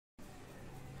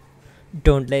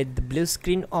Don't let the blue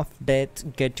screen of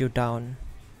death get you down.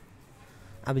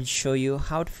 I will show you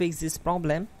how to fix this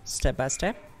problem step by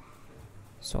step.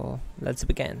 So let's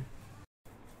begin.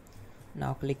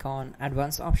 Now click on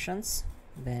Advanced Options,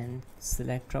 then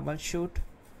select Troubleshoot,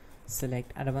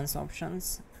 select Advanced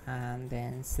Options, and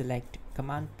then select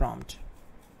Command Prompt.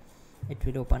 It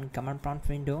will open Command Prompt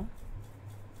window.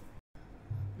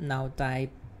 Now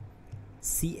type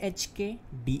chkdsk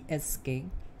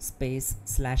space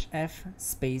 /f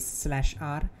space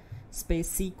 /r space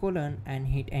c : and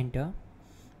hit enter.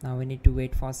 Now we need to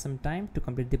wait for some time to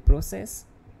complete the process.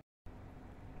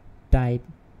 Type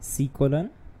c :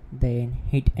 then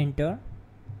hit enter.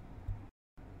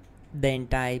 Then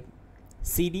type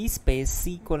cd space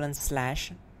c : /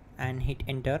 and hit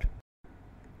enter.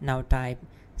 Now type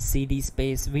cd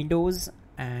space Windows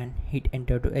and hit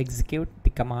enter to execute the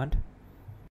command.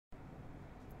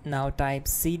 Now type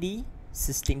cd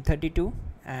system32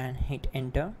 and hit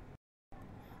enter.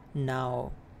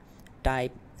 Now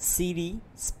type cd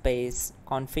space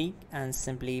config and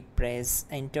simply press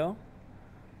enter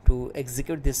to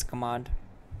execute this command.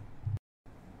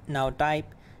 Now type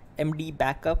md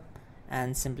backup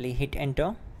and simply hit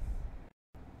enter.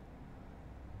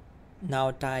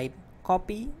 Now type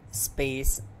copy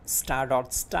space **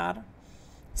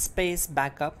 space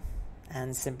backup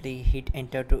and simply hit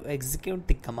enter to execute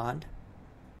the command.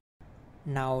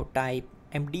 Now type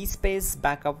md space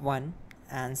backup1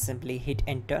 and simply hit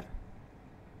enter.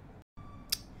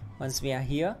 Once we are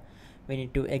here, we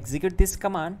need to execute this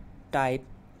command. Type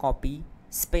copy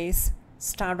space **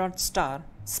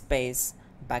 space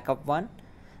backup1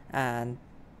 and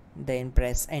then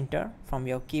press enter from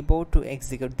your keyboard to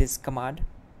execute this command.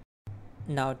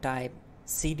 Now type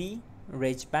cd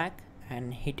regback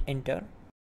and hit enter.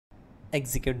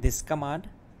 Execute this command.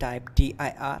 Type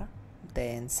dir,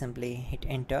 then simply hit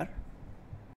enter.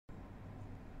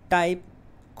 Type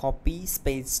copy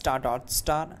space **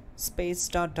 space ...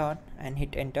 and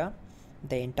hit enter.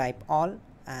 Then type all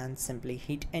and simply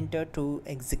hit enter to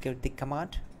execute the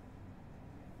command.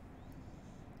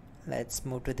 Let's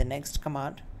move to the next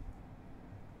command.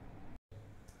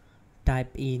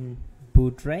 Type in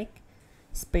bootrec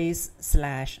space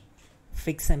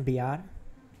 /fixmbr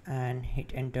and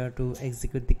hit enter to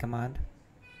execute the command.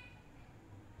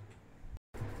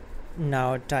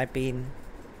 Now type in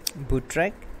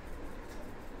bootrec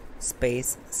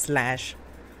space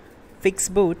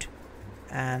 /fixboot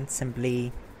and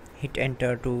simply hit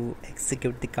enter to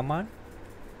execute the command.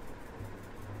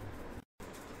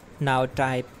 Now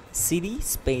type cd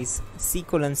space c :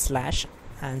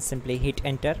 / and simply hit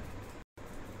enter.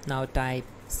 Now type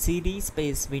cd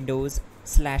space Windows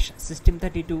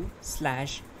 /system32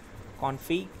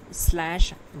 /config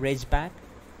 /regback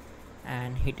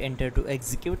and hit enter to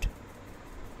execute.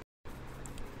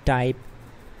 Type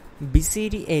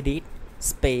bcdedit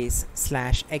space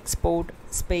 /export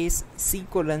space c :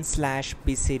 /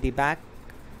 bcd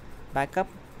backup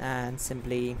and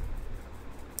simply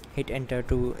hit enter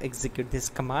to execute this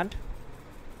command.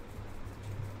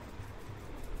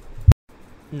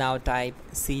 Now type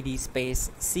cd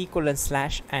space c : /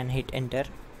 and hit enter.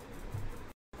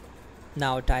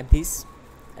 Now type this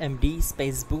md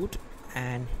space boot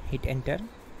and hit enter.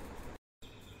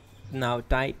 Now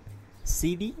type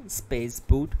cd space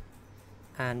boot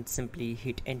and simply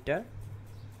hit enter.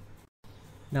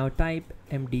 Now type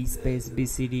md space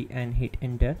bcd and hit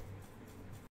enter.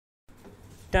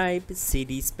 Type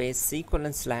cd space c : /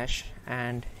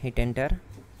 and hit enter.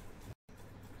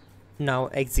 Now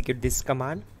execute this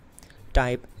command.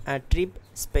 Type attrib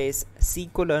space c :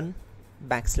 /boot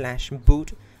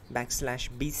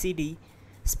 /bcd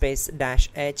space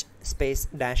 -h space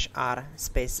 -r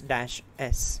space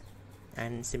 -s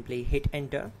and simply hit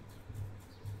enter.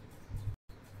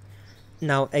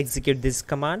 Now execute this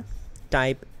command.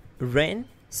 Type ren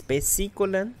space c :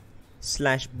 /boot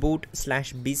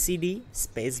 /bcd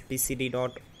space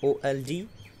bcd.old,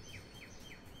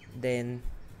 then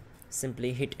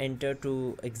simply hit enter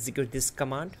to execute this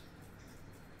command.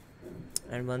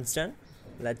 And once done,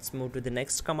 let's move to the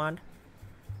next command.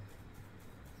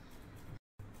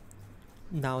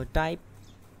 Now type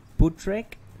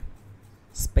bootrec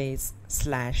space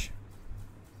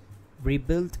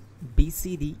 /rebuild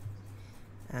bcd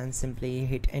and simply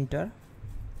hit enter.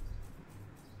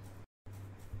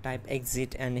 Type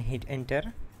exit and hit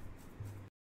enter.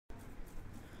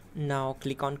 Now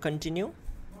click on continue.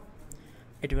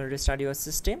 It will restart your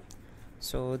system.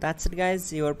 So that's it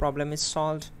guys, your problem is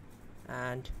solved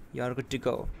and you are good to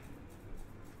go.